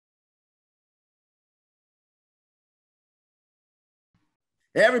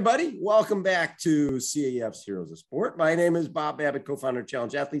Hey, everybody. Welcome back to CAF's Heroes of Sport. My name is Bob Babbitt, co-founder of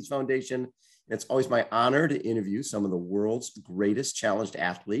Challenge Athletes Foundation. And it's always my honor to interview some of the world's greatest challenged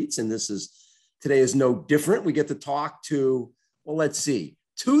athletes. And today is no different. We get to talk to, well, let's see,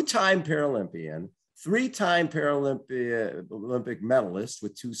 two-time Paralympian, three-time Olympic medalist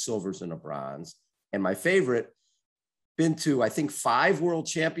with 2 silvers and a bronze. And my favorite, been to, I think, 5 world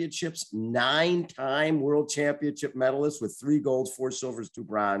championships, 9-time world championship medalist with 3 golds, 4 silvers, 2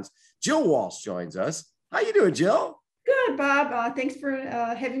 bronze. Jill Walsh joins us. How you doing, Jill? Good, Bob. Thanks for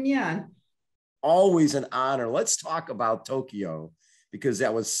having me on. Always an honor. Let's talk about Tokyo, because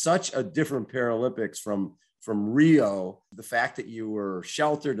that was such a different Paralympics from Rio. The fact that you were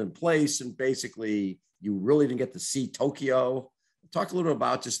sheltered in place and basically you really didn't get to see Tokyo. Talk a little bit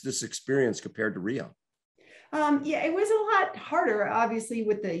about just this experience compared to Rio. Yeah, it was a lot harder, obviously,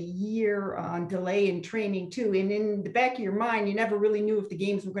 with the year delay in training too. And in the back of your mind, you never really knew if the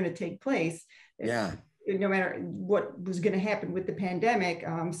games were going to take place. Yeah. No matter what was going to happen with the pandemic.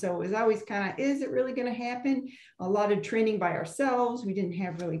 So it was always kind of, is it really going to happen? A lot of training by ourselves. We didn't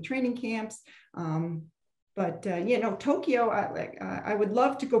have really training camps. Tokyo, I would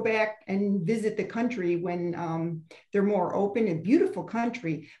love to go back and visit the country when they're more open and beautiful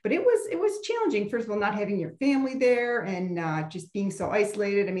country. But it was challenging. First of all, not having your family there and just being so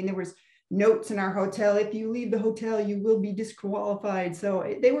isolated. I mean, there was notes in our hotel. If you leave the hotel, you will be disqualified.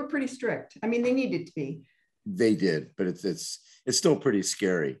 So they were pretty strict. I mean, they needed to be. They did, but it's still pretty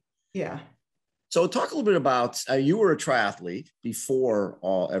scary. Yeah. So talk a little bit about, you were a triathlete before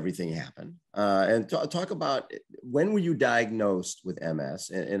everything happened. And talk about, when were you diagnosed with MS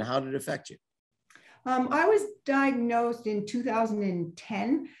and how did it affect you? I was diagnosed in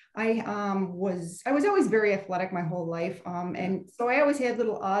 2010. I was always very athletic my whole life. And so I always had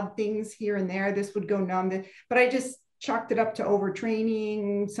little odd things here and there. This would go numb, but I just chalked it up to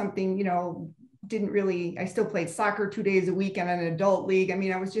overtraining, something, I still played soccer 2 days a week in an adult league. I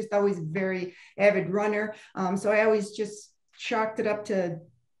mean, I was just always a very avid runner. So I always just chalked it up to,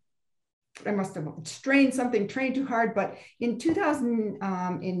 I must have trained too hard. But in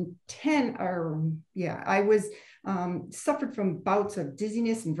 2010, I was suffered from bouts of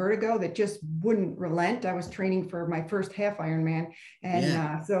dizziness and vertigo that just wouldn't relent. I was training for my first half Ironman.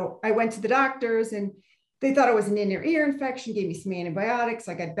 And so I went to the doctors and they thought it was an inner ear infection, gave me some antibiotics.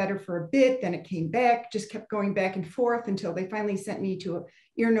 I got better for a bit, then it came back, just kept going back and forth until they finally sent me to an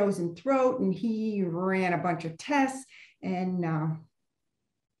ear, nose, and throat. And he ran a bunch of tests and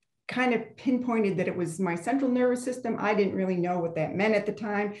kind of pinpointed that it was my central nervous system. I didn't really know what that meant at the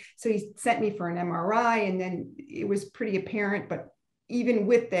time. So he sent me for an MRI and then it was pretty apparent, but even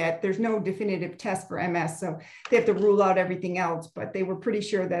with that, there's no definitive test for MS. So they have to rule out everything else, but they were pretty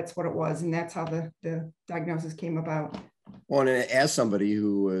sure that's what it was. And that's how the diagnosis came about. Well, and as somebody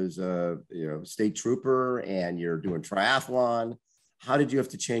who was a state trooper and you're doing triathlon, how did you have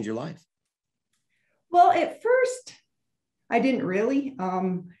to change your life? Well, at first, I didn't really.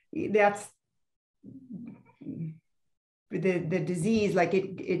 That's the disease, like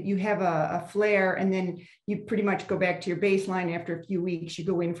you have a flare and then you pretty much go back to your baseline. After a few weeks, you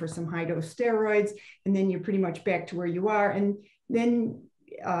go in for some high dose steroids and then you're pretty much back to where you are. And then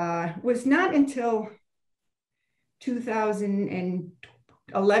was not until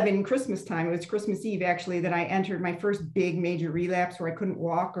 2011 Christmas time, it was Christmas Eve actually, that I entered my first big major relapse where I couldn't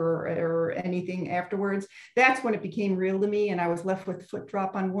walk or anything afterwards. That's when it became real to me. And I was left with foot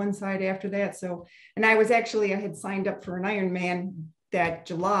drop on one side after that. So, and I had signed up for an Ironman that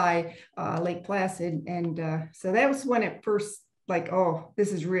July, Lake Placid. And so that was when it first, like, oh,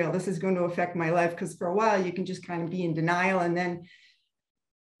 this is real. This is going to affect my life. Because for a while you can just kind of be in denial and then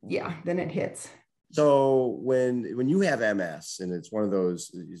it hits. So when you have MS and it's one of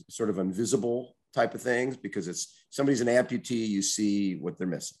those sort of invisible type of things, because it's somebody's an amputee, you see what they're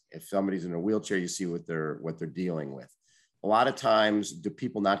missing. If somebody's in a wheelchair, you see what they're dealing with. A lot of times, do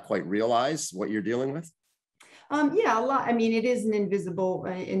people not quite realize what you're dealing with? A lot. I mean, it is an invisible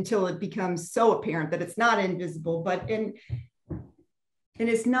until it becomes so apparent that it's not invisible, but and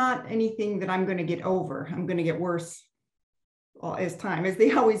it's not anything that I'm going to get over. I'm going to get worse as time, as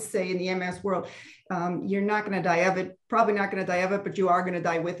they always say in the MS world. You're not going to die of it, probably not going to die of it, but you are going to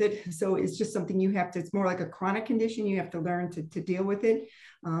die with it. So it's just something it's more like a chronic condition. You have to learn to deal with it.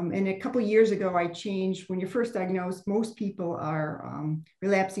 And a couple of years ago, I changed. When you're first diagnosed, most people are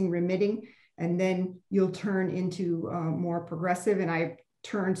relapsing, remitting, and then you'll turn into more progressive. And I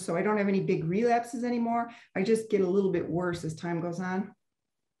turned, so I don't have any big relapses anymore. I just get a little bit worse as time goes on.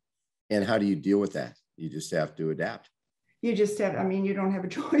 And how do you deal with that? You just have to adapt. You just have, you don't have a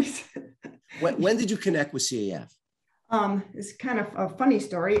choice. When did you connect with CAF? It's kind of a funny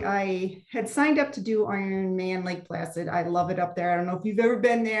story. I had signed up to do Ironman Lake Placid. I love it up there. I don't know if you've ever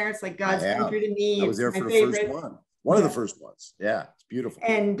been there. It's like I God's have. country to me. I was It's there my for the first favorite. one of Yeah. the first ones. Yeah, it's beautiful.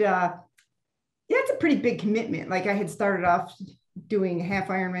 And yeah, it's a pretty big commitment. Like I had started off doing half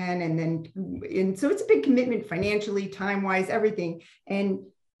Ironman and so it's a big commitment financially, time-wise, everything. And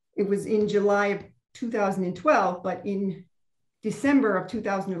it was in July of 2012, but in December of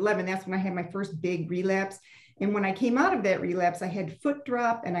 2011, that's when I had my first big relapse. And when I came out of that relapse, I had foot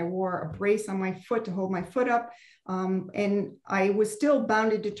drop and I wore a brace on my foot to hold my foot up. And I was still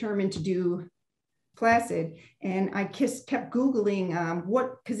bound and determined to do Placid. And I kept Googling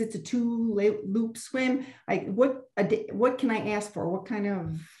because it's a 2-loop swim. What can I ask for? What kind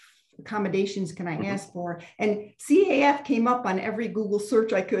of accommodations can I ask for? And CAF came up on every Google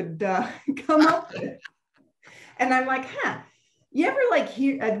search I could come up with. And I'm like, you ever like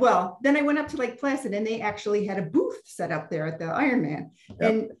hear, well, then I went up to Lake Placid and they actually had a booth set up there at the Ironman. Yep.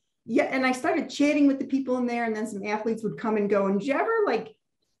 And yeah, and I started chatting with the people in there and then some athletes would come and go. And did you ever like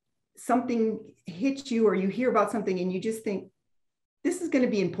something hits you or you hear about something and you just think, this is going to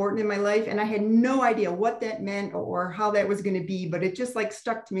be important in my life? And I had no idea what that meant or how that was going to be, but it just like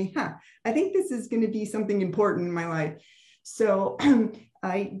stuck to me. I think this is going to be something important in my life. So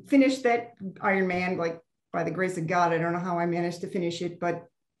I finished that Ironman, like, by the grace of God. I don't know how I managed to finish it, but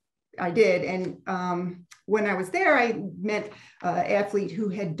I did. And when I was there, I met an athlete who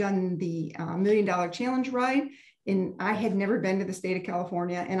had done the $1 Million Challenge ride. And I had never been to the state of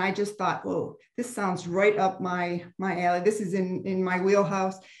California. And I just thought, oh, this sounds right up my alley. This is in my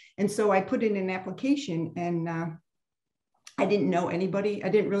wheelhouse. And so I put in an application and I didn't know anybody. I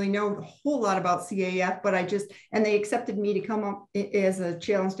didn't really know a whole lot about CAF, but and they accepted me to come up as a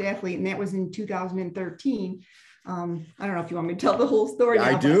challenged athlete. And that was in 2013. I don't know if you want me to tell the whole story.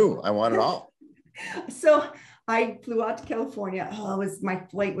 Yeah, now, I do. I want it all. So I flew out to California. My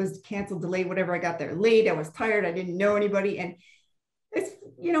flight was canceled, delayed, whatever. I got there late. I was tired. I didn't know anybody. And it's,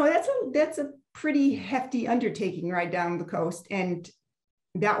 that's a pretty hefty undertaking right down the coast. And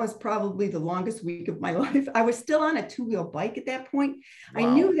that was probably the longest week of my life. I was still on a 2-wheel bike at that point. Wow.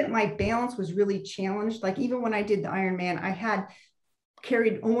 I knew that my balance was really challenged. Like even when I did the Ironman, I had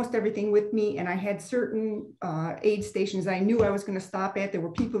carried almost everything with me and I had certain aid stations I knew I was going to stop at. There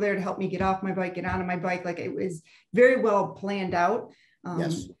were people there to help me get off my bike, get onto my bike. Like it was very well planned out.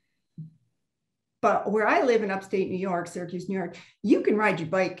 Yes. But where I live in upstate New York, Syracuse, New York, you can ride your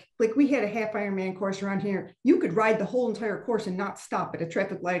bike. Like we had a half Ironman course around here. You could ride the whole entire course and not stop at a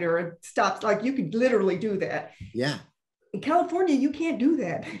traffic light or a stop. Like you could literally do that. Yeah. In California, you can't do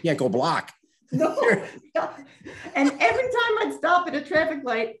that. You can't go block. No. And every time I'd stop at a traffic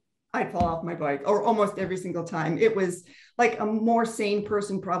light, I'd fall off my bike, or almost every single time. It was like a more sane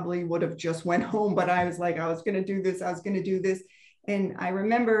person probably would have just went home, but I was like, I was going to do this. I was going to do this. And I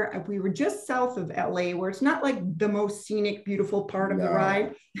remember we were just south of LA, where it's not like the most scenic, beautiful part of the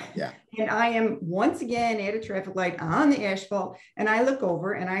ride. Yeah. And I am once again at a traffic light on the asphalt. And I look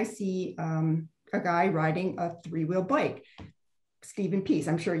over and I see a guy riding a 3-wheel bike, Stephen Peace.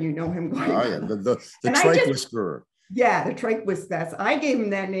 I'm sure you know him. Oh yeah, the trike whisperer. Yeah, the trike whisperer. I gave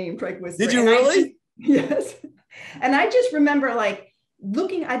him that name, trike whisperer. Did you really? Yes. And I just remember like,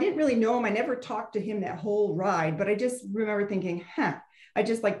 I didn't really know him. I never talked to him that whole ride, but I just remember thinking, I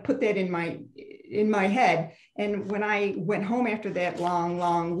just like put that in my head. And when I went home after that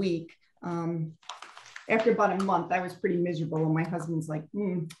long week, after about a month, I was pretty miserable. And my husband's like,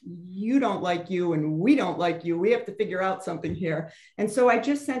 you don't like you and we don't like you. We have to figure out something here. And so I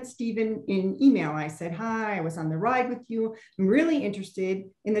just sent Stephen an email. I said, hi, I was on the ride with you. I'm really interested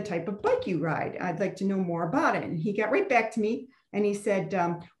in the type of bike you ride. I'd like to know more about it. And he got right back to me. And he said,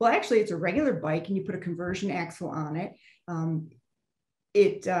 well, actually, it's a regular bike and you put a conversion axle on it.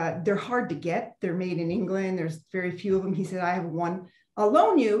 They're hard to get. They're made in England. There's very few of them. He said, I have one. I'll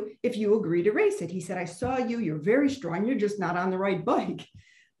loan you if you agree to race it. He said, I saw you. You're very strong. You're just not on the right bike.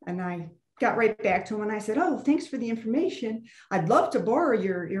 And I got right back to him and I said, oh, thanks for the information. I'd love to borrow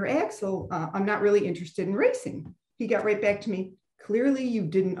your axle. I'm not really interested in racing. He got right back to me. Clearly, you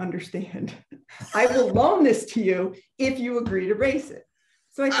didn't understand. I will loan this to you if you agree to race it.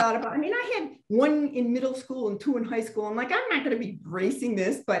 So I thought about, I had 1 in middle school and 2 in high school. I'm like, I'm not going to be racing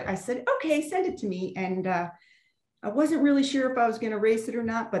this, but I said, okay, send it to me. And I wasn't really sure if I was going to race it or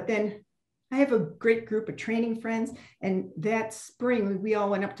not, but then I have a great group of training friends. And that spring, we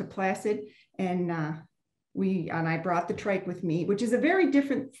all went up to Placid and I brought the trike with me, which is a very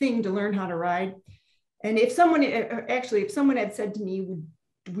different thing to learn how to ride. And if someone had said to me,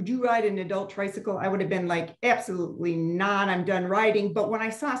 would you ride an adult tricycle? I would have been like, absolutely not. I'm done riding. But when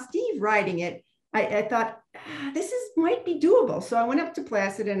I saw Steve riding it, I thought, might be doable. So I went up to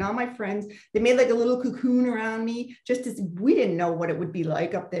Placid, and all my friends, they made like a little cocoon around me, just as we didn't know what it would be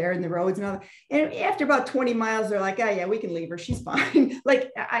like up there in the roads and all that. And after about 20 miles, they're like, oh yeah, we can leave her. She's fine.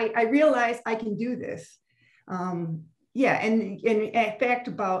 Like I realized I can do this. Yeah. And in fact,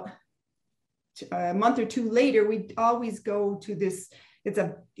 about a month or two later, we always go to this. It's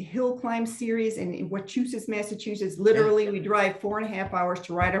a hill climb series in Wachusett, Massachusetts. Literally, we drive 4.5 hours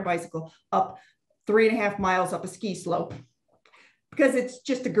to ride our bicycle up 3.5 miles up a ski slope, because it's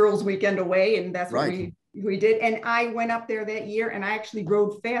just a girls' weekend away, and that's what we did. And I went up there that year, and I actually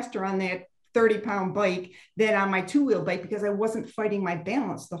rode faster on that 30-pound bike than on my two-wheel bike, because I wasn't fighting my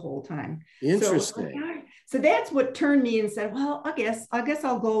balance the whole time. Interesting. So that's what turned me and said, well, I guess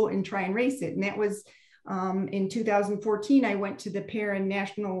I'll go and try and race it. And that was in 2014. I went to the Para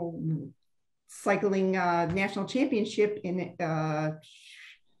National Cycling National Championship in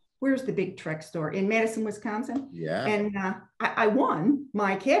where's the big Trek store? In Madison, Wisconsin. Yeah. And I won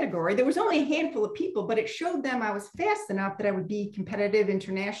my category. There was only a handful of people, but it showed them I was fast enough that I would be competitive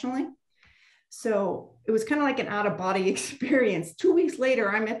internationally. So it was kind of like an out-of-body experience. 2 weeks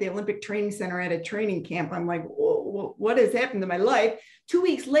later, I'm at the Olympic Training Center at a training camp. I'm like, whoa, what has happened to my life? 2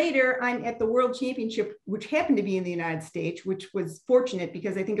 weeks later, I'm at the World Championship, which happened to be in the United States, which was fortunate,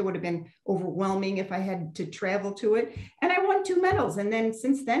 because I think it would have been overwhelming if I had to travel to it. And I won 2 medals. And then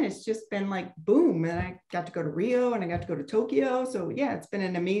since then, it's just been like, boom. And I got to go to Rio, and I got to go to Tokyo. So yeah, it's been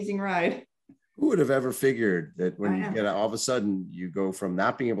an amazing ride. Who would have ever figured that when you get all of a sudden you go from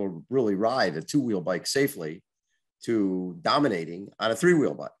not being able to really ride a 2-wheel bike safely to dominating on a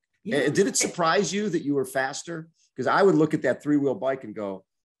 3-wheel bike? Yeah. Did it surprise you that you were faster? Because I would look at that 3-wheel bike and go,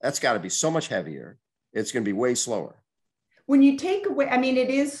 that's got to be so much heavier. It's going to be way slower. When you take away, I mean, it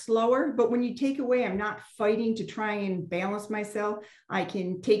is slower, but when you take away, I'm not fighting to try and balance myself. I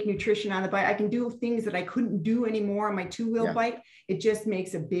can take nutrition on the bike. I can do things that I couldn't do anymore on my 2-wheel bike. It just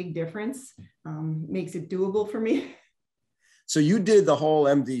makes a big difference, makes it doable for me. So you did the whole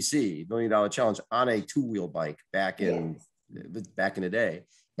MDC, $1 Million Challenge, on a 2-wheel bike back in the day.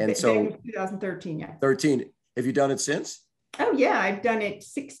 And so 2013, yeah. 13. Have you done it since? Oh yeah, I've done it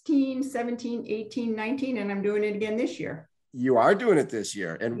 16, 17, 18, 19, and I'm doing it again this year. You are doing it this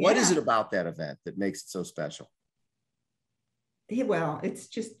year. And what is it about that event that makes it so special? Well, it's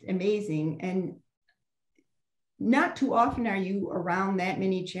just amazing. And not too often are you around that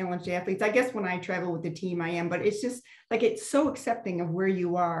many challenged athletes. I guess when I travel with the team, I am, but it's just like, it's so accepting of where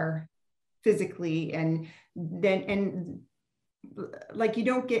you are physically. And like, you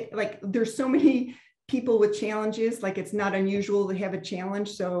don't get, like, there's so many people with challenges, like it's not unusual to have a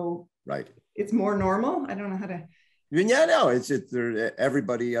challenge. So it's more normal. I don't know how to. Yeah, no,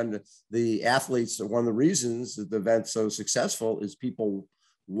 everybody under the athletes. One of the reasons that the event's so successful is people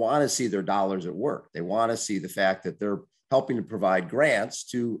want to see their dollars at work. They want to see the fact that they're helping to provide grants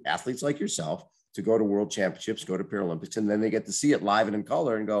to athletes like yourself to go to world championships, go to Paralympics, and then they get to see it live and in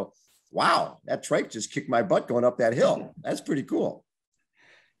color and go, wow, that trike just kicked my butt going up that hill. That's pretty cool.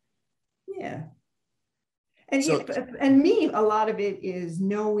 Yeah. And me, a lot of it is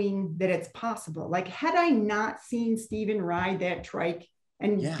knowing that it's possible. Like, had I not seen Stephen ride that trike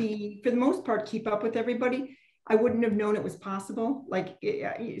and be, for the most part, keep up with everybody, I wouldn't have known it was possible. Like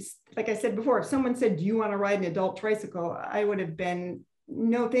I said before, if someone said, do you want to ride an adult tricycle? I would have been,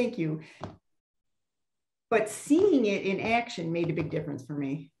 no, thank you. But seeing it in action made a big difference for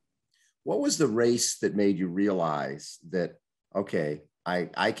me. What was the race that made you realize that, okay,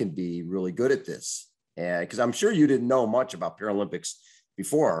 I can be really good at this? And because I'm sure you didn't know much about Paralympics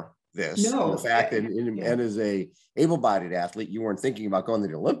before this. No. And the fact that, and as a able-bodied athlete, you weren't thinking about going to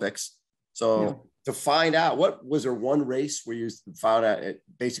the Olympics. So to find out, what was there one race where you found out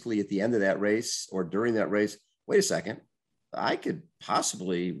basically at the end of that race or during that race, wait a second, I could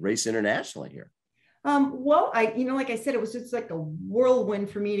possibly race internationally here? Well, like I said, it was just like a whirlwind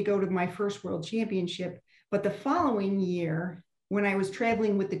for me to go to my first world championship. But the following year, when I was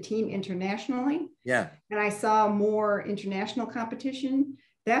traveling with the team internationally, and I saw more international competition,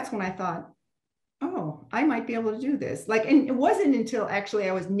 that's when I thought, oh, I might be able to do this. Like, and it wasn't until actually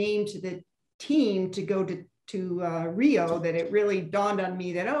I was named to the team to go to Rio that it really dawned on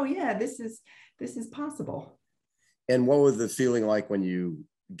me that, oh yeah, this is possible. And what was the feeling like when you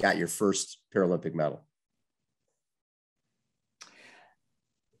got your first Paralympic medal?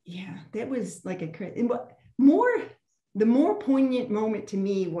 Yeah, that was like the more poignant moment to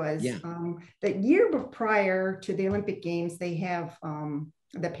me was that year prior to the Olympic Games, they have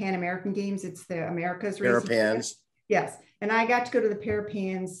the Pan American Games. It's the Americas race. Parapans. Yes. And I got to go to the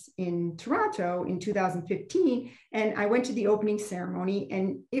Parapans in Toronto in 2015. And I went to the opening ceremony,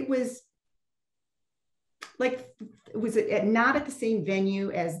 and it was like, it was not at the same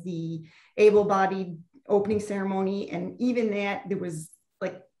venue as the able-bodied opening ceremony. And even that, there was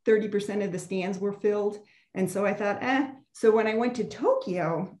like 30% of the stands were filled. And so I thought, So when I went to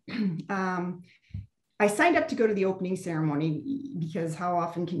Tokyo, I signed up to go to the opening ceremony because how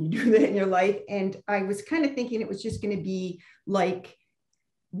often can you do that in your life? And I was kind of thinking it was just going to be like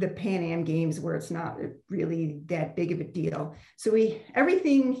the Pan Am Games where it's not really that big of a deal. So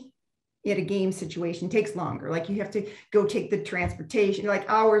everything at a game situation takes longer. Like you have to go take the transportation like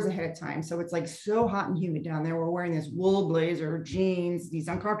hours ahead of time. So it's like so hot and humid down there. We're wearing this wool blazer, jeans, these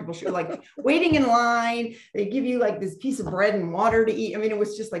uncomfortable shoes, like waiting in line. They give you like this piece of bread and water to eat. I mean, it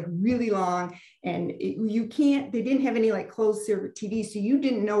was just like really long, and they didn't have any like closed circuit TV. So you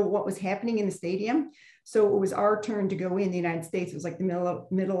didn't know what was happening in the stadium. So it was our turn to go in the United States. It was like the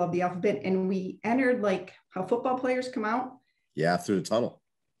middle of the alphabet. And we entered like how football players come out. Yeah, through the tunnel.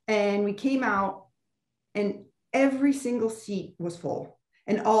 And we came out and every single seat was full.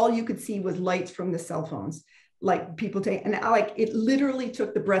 And all you could see was lights from the cell phones. Like people it literally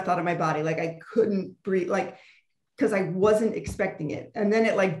took the breath out of my body. Like I couldn't breathe, like, because I wasn't expecting it. And then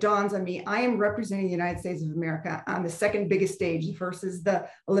it like dawns on me, I am representing the United States of America on the second biggest stage. The first is the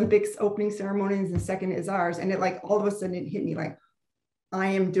Olympics opening ceremonies, and the second is ours. And it like all of a sudden it hit me like, I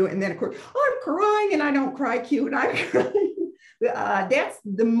am doing, and then of course I'm crying, and I don't cry cute. I'm crying. That's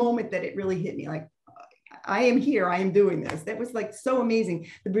the moment that it really hit me. Like, I am here, I am doing this. That was like so amazing.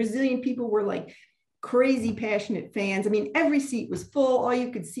 The Brazilian people were like crazy passionate fans. I mean, every seat was full. All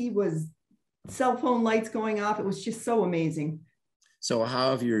you could see was cell phone lights going off. It was just so amazing. So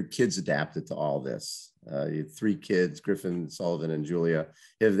how have your kids adapted to all this? You have 3 kids, Griffin, Sullivan, and Julia.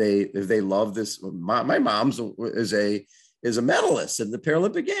 Have they loved this? My mom's is a medalist in the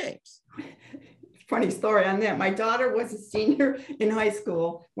Paralympic Games. Funny story on that. My daughter was a senior in high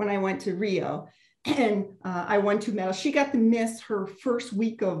school when I went to Rio, and I won 2 medals. She got to miss her first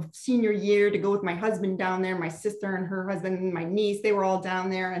week of senior year to go with my husband down there, my sister and her husband and my niece. They were all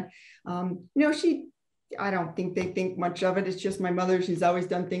down there. And, I don't think they think much of it. It's just my mother. She's always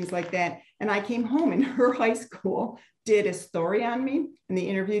done things like that. And I came home, and her high school did a story on me, and they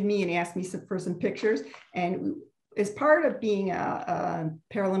interviewed me and asked me for some pictures. And as part of being a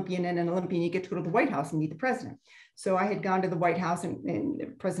Paralympian and an Olympian, you get to go to the White House and meet the president. So I had gone to the White House,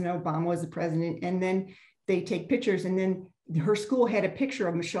 and President Obama was the president. And then they take pictures. And then her school had a picture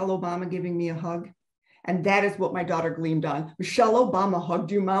of Michelle Obama giving me a hug. And that is what my daughter gleamed on. Michelle Obama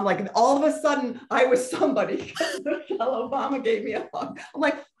hugged you, Mom. Like all of a sudden I was somebody because Michelle Obama gave me a hug. I'm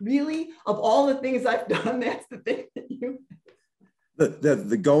like, really? Of all the things I've done, that's the thing that you...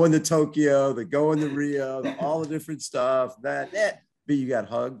 The going to Tokyo, the going to Rio, all the different stuff, but you got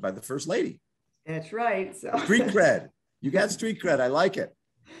hugged by the first lady. That's right. So street cred. You got street cred. I like it.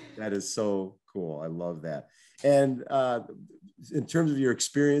 That is so cool. I love that. And in terms of your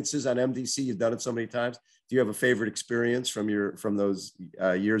experiences on MDC, you've done it so many times. Do you have a favorite experience from those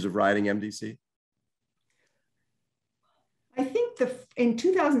years of riding MDC? I think in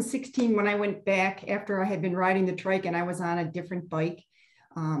 2016, when I went back after I had been riding the trike and I was on a different bike,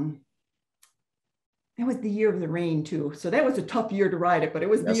 it was the year of the rain too. So that was a tough year to ride it, but it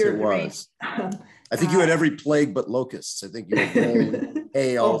was the year of the rain. I think you had every plague but locusts. I think you had rain,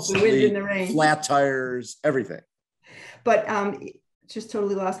 hail, sleet, flat tires, everything. But just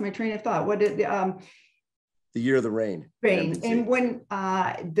totally lost my train of thought. What did the year of the rain? Rain. And when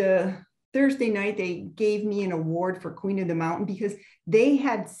the Thursday night, they gave me an award for Queen of the Mountain because they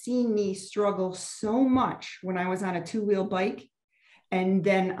had seen me struggle so much when I was on a 2-wheel bike. And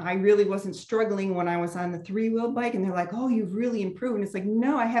then I really wasn't struggling when I was on the 3-wheel bike. And they're like, oh, you've really improved. And it's like,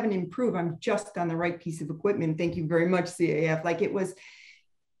 no, I haven't improved. I'm just on the right piece of equipment. Thank you very much, CAF. Like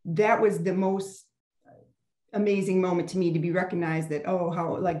that was the most amazing moment to me to be recognized that, oh,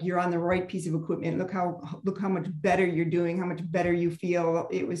 how like you're on the right piece of equipment. Look how much better you're doing, how much better you feel.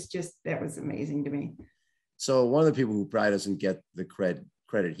 It was just, that was amazing to me. So one of the people who probably doesn't get the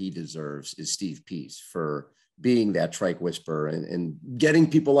credit he deserves is Steve Peace for being that trike whisperer and getting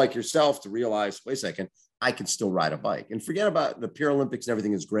people like yourself to realize, wait a second, I can still ride a bike. And forget about the Paralympics and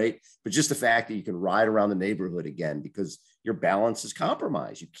everything is great, but just the fact that you can ride around the neighborhood again because your balance is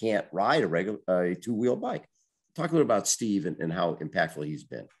compromised. You can't ride a 2-wheel bike. Talk a little about Steve and how impactful he's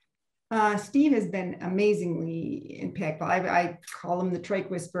been. Steve has been amazingly impactful. I call him the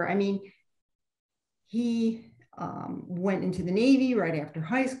trike whisperer. I mean, he went into the Navy right after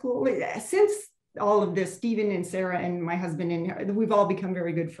high school. Since all of this, Stephen and Sarah and my husband and we've all become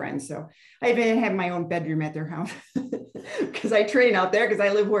very good friends. So I even have my own bedroom at their house because I train out there because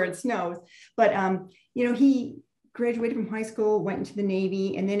I live where it snows. But, he graduated from high school, went into the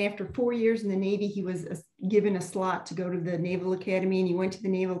Navy. And then after 4 years in the Navy, he was given a slot to go to the Naval Academy, and he went to the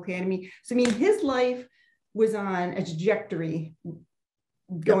Naval Academy. So, I mean, his life was on a trajectory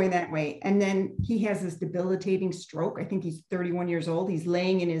going that way. And then he has this debilitating stroke. I think he's 31 years old. He's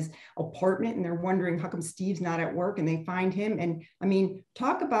laying in his apartment and they're wondering how come Steve's not at work, and they find him. And I mean,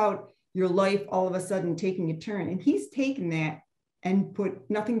 talk about your life all of a sudden taking a turn. And he's taken that and put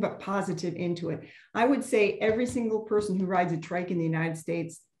nothing but positive into it. I would say every single person who rides a trike in the United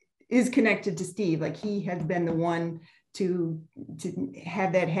States is connected to Steve. Like, he has been the one to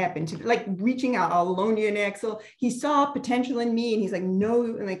have that happen, to like reaching out. I'll loan you an axle. He saw potential in me, and he's like, no,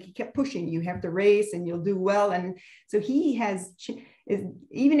 and like he kept pushing. You have to race and you'll do well. And so he has,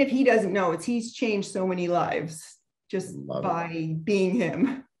 even if he doesn't know, he's changed so many lives just by being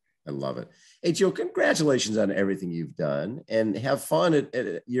him. I love it. Hey, Jill, congratulations on everything you've done, and have fun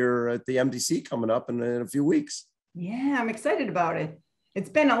you're at the MDC coming up in a few weeks. Yeah, I'm excited about it. It's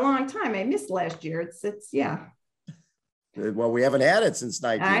been a long time. I missed last year. It's yeah. Well, we haven't had it since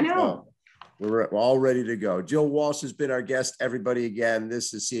 19. I know. So we're all ready to go. Jill Walsh has been our guest. Everybody, again,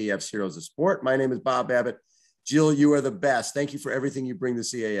 this is CAF's Heroes of Sport. My name is Bob Abbott. Jill, you are the best. Thank you for everything you bring to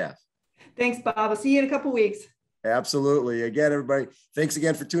CAF. Thanks, Bob. I'll see you in a couple of weeks. Absolutely. Again, everybody, thanks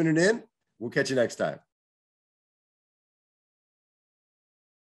again for tuning in. We'll catch you next time.